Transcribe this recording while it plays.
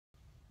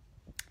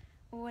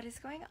What is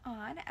going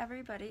on,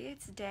 everybody?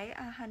 It's day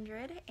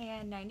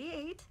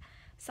 198.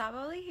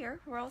 Saboli here,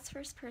 world's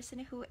first person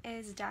who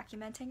is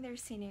documenting their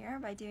senior year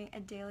by doing a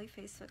daily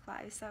Facebook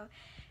Live. So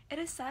it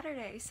is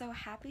Saturday, so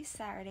happy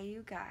Saturday,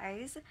 you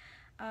guys.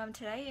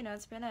 Today,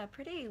 it's been a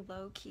pretty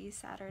low-key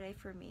Saturday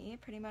for me.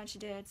 Pretty much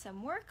did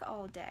some work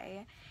all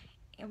day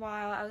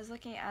while I was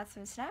looking at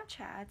some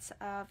Snapchats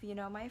of,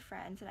 my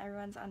friends, and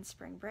everyone's on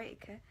spring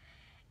break.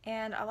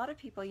 And a lot of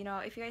people,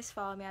 if you guys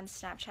follow me on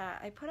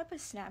Snapchat, I put up a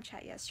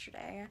Snapchat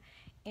yesterday,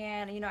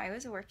 and, I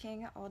was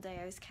working all day.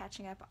 I was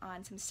catching up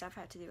on some stuff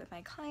I had to do with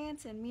my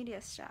clients and media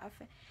stuff,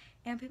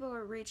 and people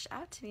were reached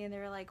out to me, and they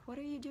were like, what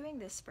are you doing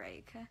this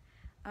break?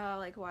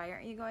 Why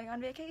aren't you going on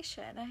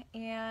vacation?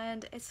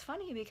 And it's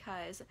funny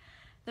because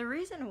the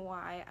reason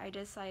why I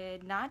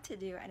decided not to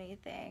do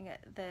anything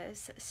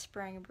this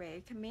spring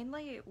break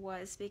mainly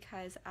was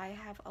because I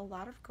have a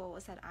lot of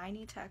goals that I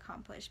need to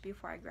accomplish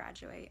before I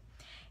graduate.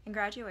 And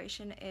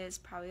graduation is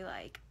probably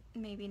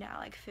maybe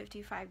now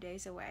 55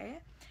 days away.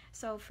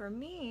 So for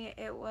me,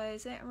 it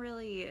wasn't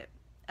really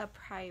a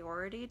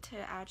priority to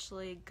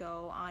actually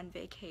go on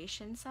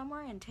vacation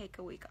somewhere and take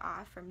a week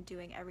off from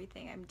doing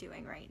everything I'm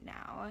doing right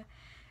now.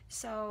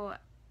 So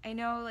I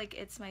know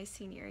it's my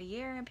senior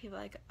year and people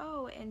are like,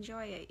 oh,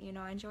 enjoy it,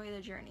 enjoy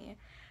the journey,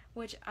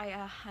 which I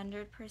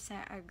 100%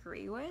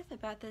 agree with.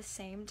 But at the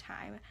same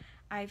time,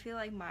 I feel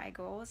like my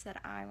goals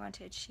that I want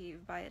to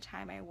achieve by the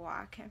time I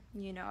walk,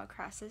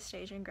 across the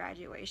stage in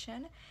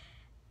graduation,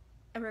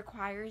 it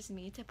requires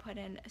me to put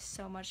in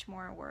so much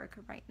more work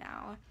right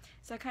now.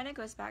 So it kind of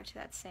goes back to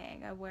that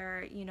saying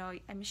where,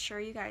 I'm sure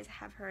you guys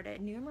have heard it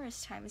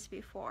numerous times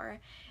before,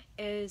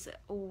 is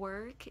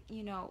work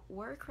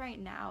right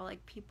now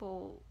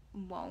people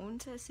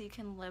won't, so you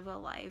can live a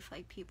life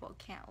people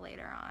can't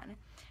later on.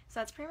 So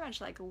that's pretty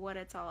much what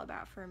it's all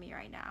about for me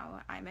right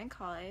now. I'm in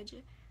college.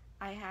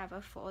 I have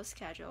a full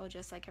schedule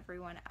just like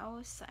everyone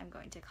else. I'm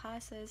going to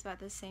classes, but at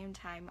the same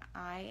time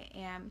I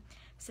am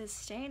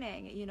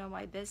sustaining,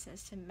 my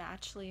business to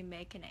actually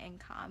make an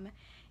income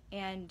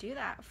and do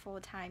that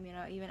full time,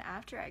 even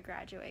after I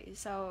graduate.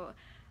 So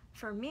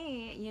for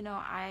me,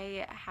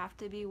 I have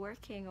to be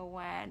working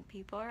when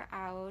people are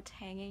out,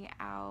 hanging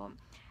out,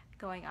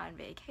 going on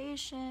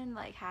vacation,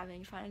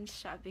 having fun and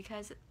stuff,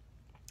 because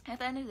at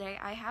the end of the day,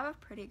 I have a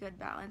pretty good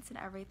balance in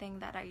everything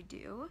that I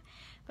do,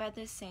 but at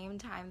the same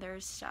time,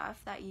 there's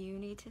stuff that you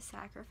need to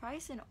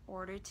sacrifice in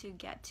order to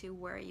get to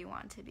where you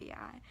want to be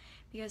at.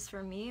 Because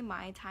for me,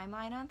 my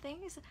timeline on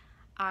things,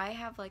 I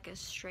have a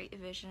straight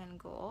vision and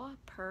goal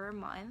per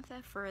month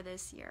for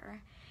this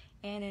year.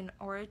 And in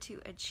order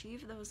to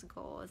achieve those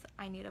goals,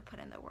 I need to put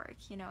in the work.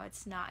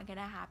 It's not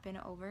gonna happen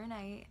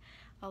overnight.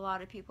 A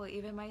lot of people,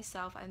 even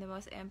myself, I'm the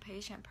most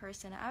impatient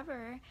person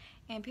ever,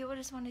 and people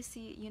just want to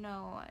see,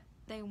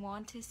 they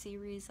want to see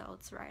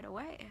results right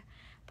away.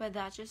 But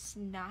that's just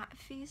not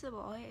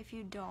feasible if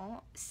you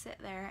don't sit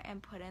there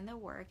and put in the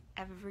work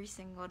every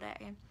single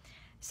day.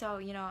 So,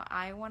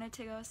 I wanted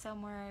to go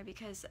somewhere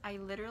because I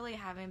literally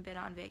haven't been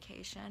on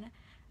vacation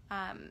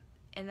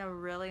in a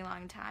really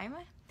long time.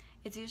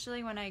 It's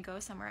usually when I go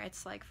somewhere,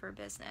 it's for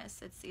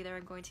business. It's either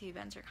going to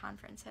events or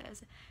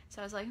conferences. So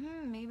I was like,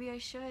 maybe I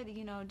should,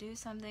 do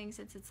something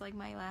since it's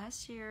my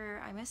last year.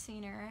 I'm a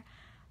senior.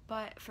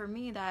 But for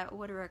me, that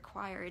would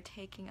require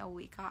taking a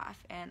week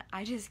off, and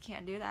I just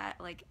can't do that.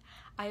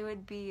 I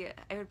would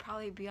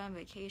probably be on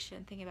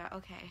vacation thinking about,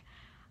 okay,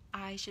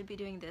 I should be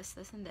doing this,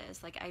 this, and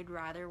this. I'd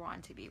rather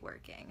want to be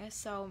working.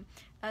 So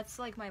that's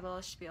my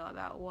little spiel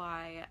about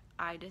why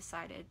I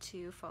decided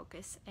to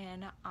focus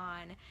in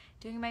on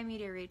doing my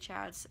media reach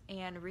outs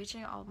and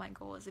reaching all of my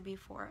goals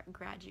before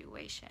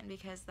graduation,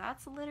 because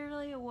that's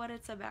literally what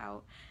it's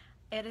about.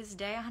 It is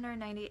day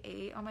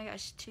 198. Oh my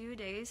gosh, 2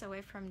 days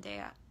away from day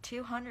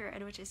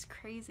 200, which is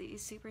crazy,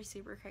 super,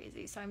 super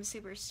crazy. So I'm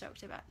super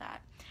stoked about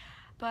that.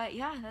 But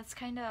yeah, that's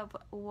kind of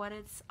what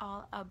it's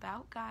all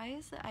about,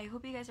 guys. I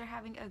hope you guys are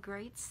having a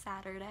great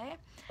Saturday.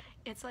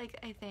 It's I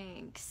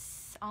think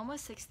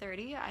almost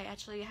 6:30. I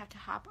actually have to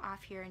hop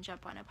off here and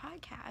jump on a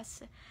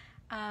podcast.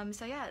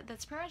 So yeah,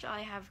 that's pretty much all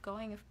I have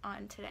going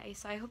on today.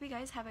 So I hope you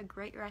guys have a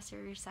great rest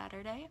of your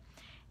Saturday.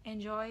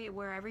 Enjoy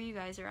wherever you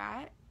guys are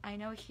at. I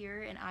know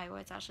here in Iowa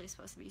it's actually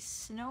supposed to be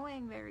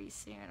snowing very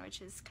soon,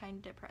 which is kind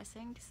of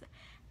depressing because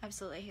I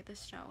absolutely hate the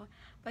snow.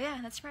 But yeah,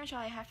 that's pretty much all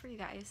I have for you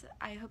guys.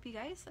 I hope you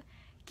guys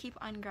keep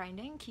on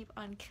grinding, keep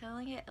on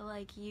killing it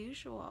like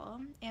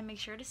usual, and make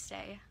sure to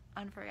stay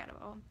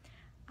unforgettable.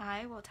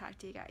 I will talk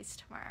to you guys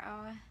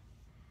tomorrow.